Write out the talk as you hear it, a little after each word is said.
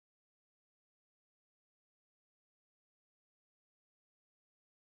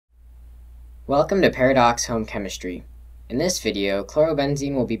Welcome to Paradox Home Chemistry. In this video,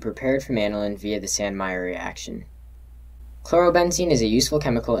 chlorobenzene will be prepared from aniline via the Sandmeyer reaction. Chlorobenzene is a useful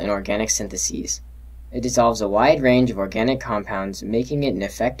chemical in organic syntheses. It dissolves a wide range of organic compounds, making it an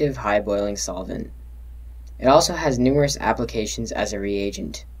effective high-boiling solvent. It also has numerous applications as a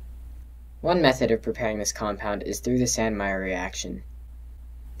reagent. One method of preparing this compound is through the Sandmeyer reaction.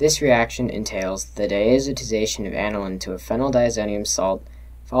 This reaction entails the diazotization of aniline to a phenyldiazonium salt,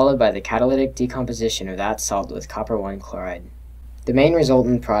 followed by the catalytic decomposition of that salt with copper-1 chloride. The main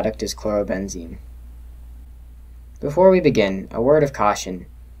resultant product is chlorobenzene. Before we begin, a word of caution.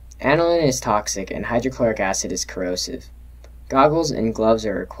 Aniline is toxic and hydrochloric acid is corrosive. Goggles and gloves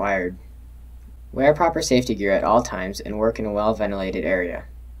are required. Wear proper safety gear at all times and work in a well-ventilated area.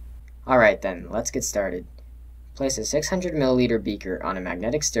 Alright then, let's get started. Place a 600 ml beaker on a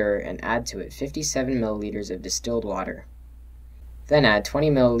magnetic stirrer and add to it 57 ml of distilled water. Then add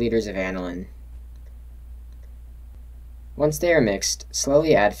 20 ml of aniline. Once they are mixed,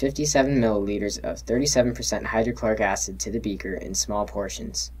 slowly add 57 ml of 37% hydrochloric acid to the beaker in small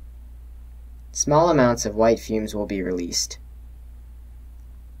portions. Small amounts of white fumes will be released.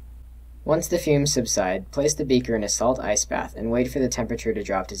 Once the fumes subside, place the beaker in a salt ice bath and wait for the temperature to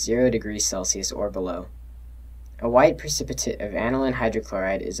drop to 0 degrees Celsius or below. A white precipitate of aniline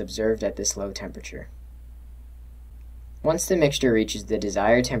hydrochloride is observed at this low temperature. Once the mixture reaches the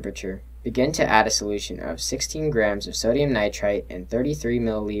desired temperature, begin to add a solution of 16 grams of sodium nitrite and 33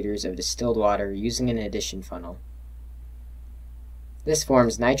 ml of distilled water using an addition funnel. This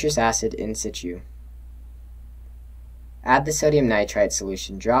forms nitrous acid in situ. Add the sodium nitrite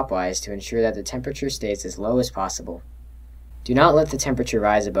solution dropwise to ensure that the temperature stays as low as possible. Do not let the temperature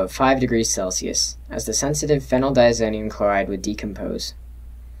rise above 5 degrees Celsius, as the sensitive phenyldiazonium chloride would decompose.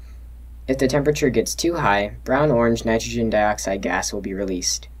 If the temperature gets too high, brown-orange nitrogen dioxide gas will be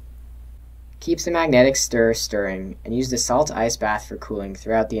released. Keep the magnetic stirrer stirring and use the salt ice bath for cooling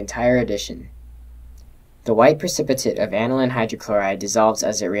throughout the entire addition. The white precipitate of aniline hydrochloride dissolves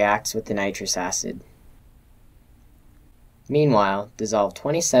as it reacts with the nitrous acid. Meanwhile, dissolve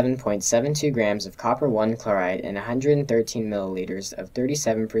 27.72 grams of copper-1 chloride and 113 ml of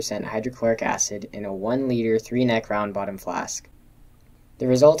 37% hydrochloric acid in a 1 liter 3-neck round-bottom flask. The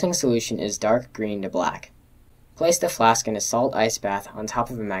resulting solution is dark green to black. Place the flask in a salt ice bath on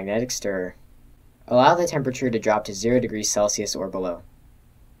top of a magnetic stirrer. Allow the temperature to drop to 0 degrees Celsius or below.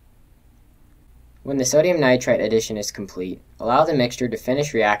 When the sodium nitrite addition is complete, allow the mixture to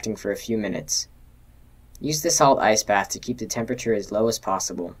finish reacting for a few minutes. Use the salt ice bath to keep the temperature as low as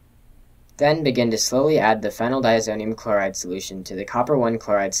possible. Then begin to slowly add the phenyldiazonium chloride solution to the copper-1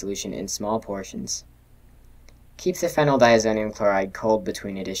 chloride solution in small portions. Keep the phenyldiazonium chloride cold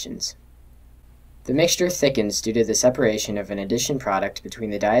between additions. The mixture thickens due to the separation of an addition product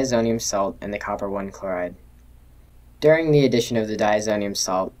between the diazonium salt and the copper-1 chloride. During the addition of the diazonium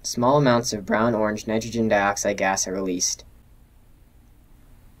salt, small amounts of brown-orange nitrogen dioxide gas are released.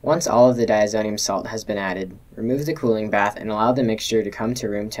 Once all of the diazonium salt has been added, remove the cooling bath and allow the mixture to come to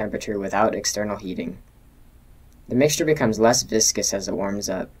room temperature without external heating. The mixture becomes less viscous as it warms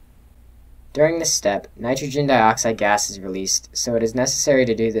up. During this step, nitrogen dioxide gas is released, so it is necessary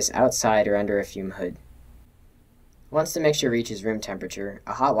to do this outside or under a fume hood. Once the mixture reaches room temperature,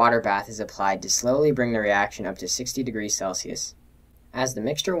 a hot water bath is applied to slowly bring the reaction up to 60 degrees Celsius. As the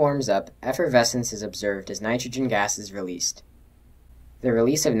mixture warms up, effervescence is observed as nitrogen gas is released. The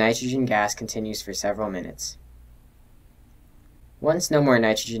release of nitrogen gas continues for several minutes. Once no more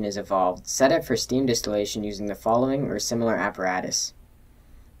nitrogen is evolved, set up for steam distillation using the following or similar apparatus.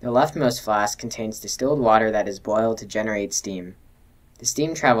 The leftmost flask contains distilled water that is boiled to generate steam. The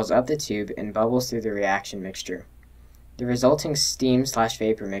steam travels up the tube and bubbles through the reaction mixture. The resulting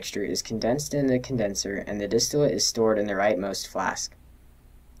steam/vapor mixture is condensed in the condenser and the distillate is stored in the rightmost flask.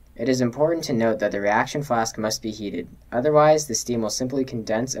 It is important to note that the reaction flask must be heated, otherwise the steam will simply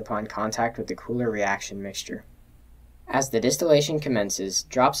condense upon contact with the cooler reaction mixture. As the distillation commences,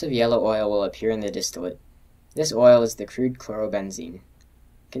 drops of yellow oil will appear in the distillate. This oil is the crude chlorobenzene.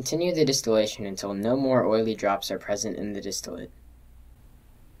 Continue the distillation until no more oily drops are present in the distillate.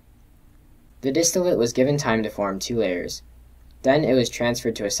 The distillate was given time to form 2 layers. Then it was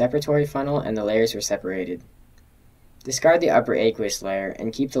transferred to a separatory funnel and the layers were separated. Discard the upper aqueous layer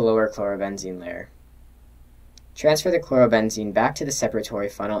and keep the lower chlorobenzene layer. Transfer the chlorobenzene back to the separatory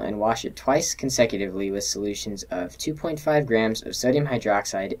funnel and wash it twice consecutively with solutions of 2.5 grams of sodium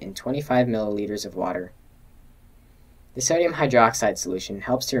hydroxide in 25 ml of water. The sodium hydroxide solution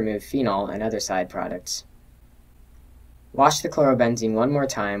helps to remove phenol and other side products. Wash the chlorobenzene one more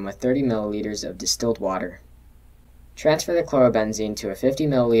time with 30 ml of distilled water. Transfer the chlorobenzene to a 50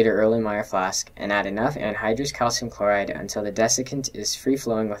 ml Erlenmeyer flask and add enough anhydrous calcium chloride until the desiccant is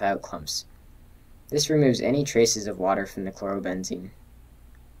free-flowing without clumps. This removes any traces of water from the chlorobenzene.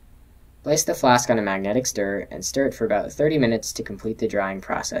 Place the flask on a magnetic stir and stir it for about 30 minutes to complete the drying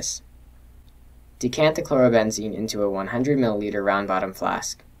process. Decant the chlorobenzene into a 100 ml round-bottom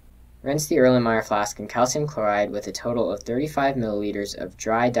flask. Rinse the Erlenmeyer flask in calcium chloride with a total of 35 ml of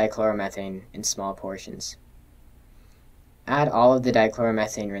dry dichloromethane in small portions. Add all of the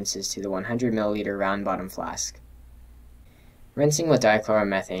dichloromethane rinses to the 100 ml round-bottom flask. Rinsing with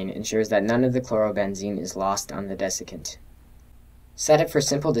dichloromethane ensures that none of the chlorobenzene is lost on the desiccant. Set it for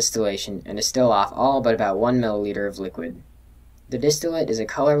simple distillation and distill off all but about 1 ml of liquid. The distillate is a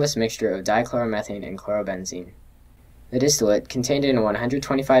colorless mixture of dichloromethane and chlorobenzene. The distillate, contained in a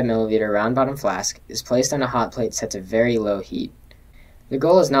 125 ml round-bottom flask, is placed on a hot plate set to very low heat. The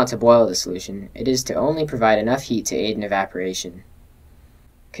goal is not to boil the solution, it is to only provide enough heat to aid in evaporation.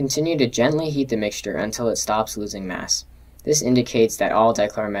 Continue to gently heat the mixture until it stops losing mass. This indicates that all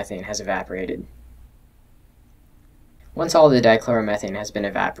dichloromethane has evaporated. Once all the dichloromethane has been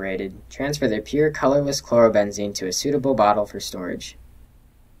evaporated, transfer the pure colorless chlorobenzene to a suitable bottle for storage.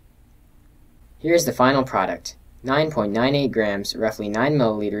 Here is the final product. 9.98 grams, roughly 9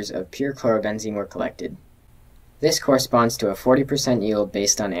 milliliters of pure chlorobenzene were collected. This corresponds to a 40% yield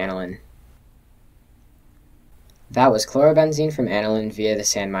based on aniline. That was chlorobenzene from aniline via the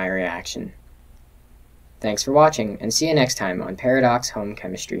Sandmeyer reaction. Thanks for watching, and see you next time on Paradox Home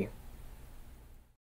Chemistry.